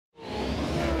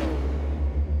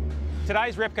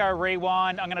Today's Repco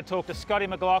Rewind, I'm going to talk to Scotty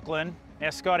McLaughlin. Now,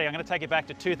 Scotty, I'm going to take you back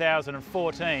to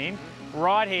 2014.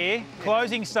 Right here,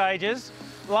 closing stages,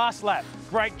 last lap.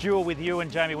 Great duel with you and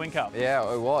Jamie Whincup.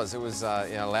 Yeah, it was. It was,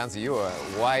 you know, Lowndes, you were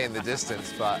way in the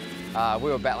distance, but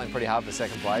we were battling pretty hard for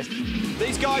second place.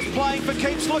 These guys playing for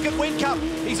keeps. Look at Whincup.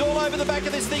 He's all over the back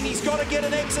of this thing. He's got to get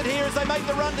an exit here as they make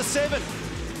the run to 7.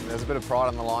 There's a bit of pride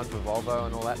on the line for Volvo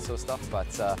and all that sort of stuff, but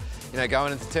you know,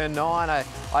 going into turn 9, I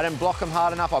didn't block them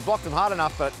hard enough. I blocked them hard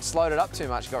enough, but slowed it up too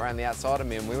much, got around the outside of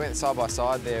me, and we went side by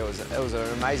side there. It was an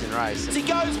amazing race. He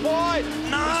goes wide.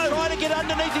 No! He's trying to get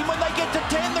underneath him. When they get to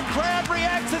 10, the crowd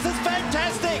reacts. This is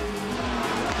fantastic.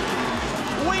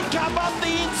 Whincup up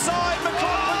the inside.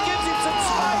 McLaughlin gives him some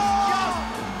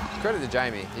space. Credit to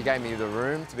Jamie. He gave me the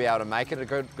room to be able to make it a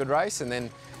good race, and then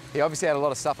he obviously had a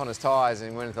lot of stuff on his tyres,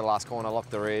 and he went into the last corner, locked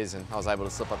the rears, and I was able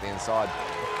to slip up the inside.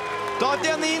 Dive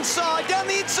down the inside, down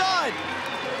the inside.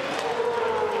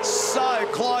 So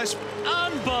close.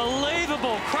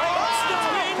 Unbelievable. Craig Lowndes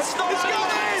wins.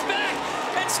 It's back,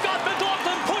 and Scott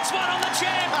McLaughlin puts one on the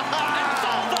champ, and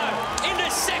VALO into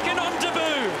second on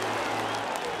debut.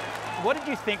 What did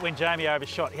you think when Jamie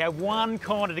overshot? He had one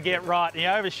corner to get right, and he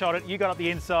overshot it. You got up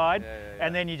the inside,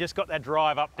 and then you just got that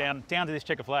drive up down to this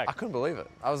checker flag. I couldn't believe it.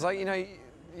 I was like, you know,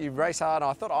 you race hard.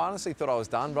 And I honestly thought I was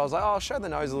done, but I was like, oh, I'll show the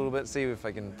nose a little bit, see if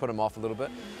I can put him off a little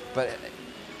bit. But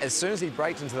as soon as he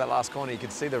braked into that last corner, you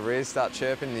could see the rears start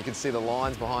chirping, and you could see the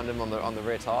lines behind him on the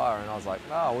rear tyre, and I was like,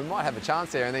 oh, we might have a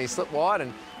chance there. And then he slipped wide,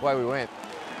 and away we went.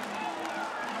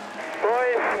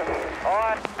 Boys,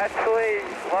 I actually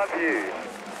love you.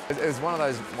 It was one of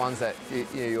those ones that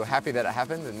you were happy that it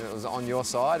happened and it was on your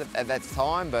side at that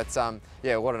time, but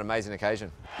yeah, what an amazing occasion.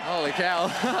 Holy cow.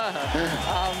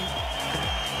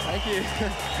 Thank you.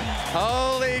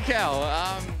 Holy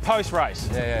cow. Post-race.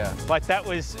 Yeah. Like that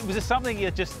was it something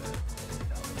you just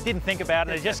didn't think about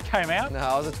and it just came out? No,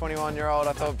 I was a 21-year-old.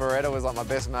 I thought Beretta was like my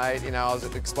best mate. You know, I was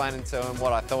explaining to him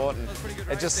what I thought, and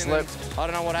it just slipped. I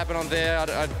don't know what happened on there.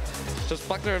 I just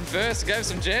plucked her in first, gave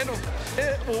some gentle.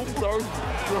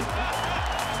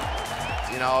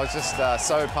 You know, I was just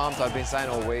so pumped. I've been saying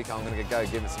all week, I'm going to go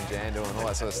give it some jandal and all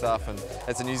that sort of stuff. And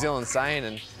it's a New Zealand saying,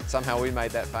 and somehow we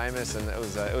made that famous. And it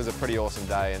was a pretty awesome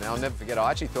day. And I'll never forget.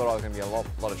 I actually thought I was going to be in a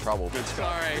lot of trouble.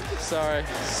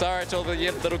 Sorry to all the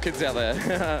little kids out there.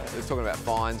 They're talking about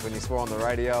fines when you swore on the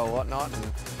radio or whatnot.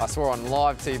 And I swore on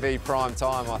live TV prime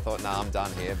time. I thought, nah, I'm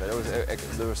done here. But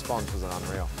the response was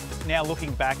unreal. Now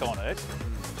looking back on it,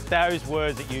 those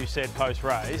words that you said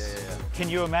post-race, can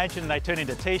you imagine they turned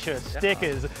into T-shirts,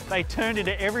 stickers, they turned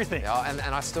into everything? Yeah, and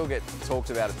I still get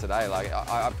talked about it today. Like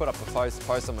I put up a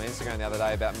post on my Instagram the other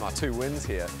day about my 2 wins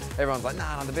here. Everyone's like,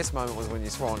 nah, the best moment was when you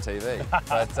swore on TV.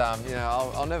 But you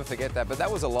know, I'll never forget that. But that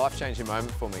was a life-changing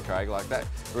moment for me, Craig. Like that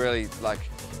really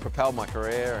propelled my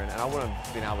career, and I wouldn't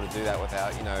have been able to do that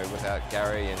without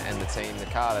Gary and the team. The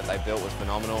car that they built was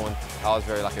phenomenal, and I was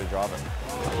very lucky to drive it.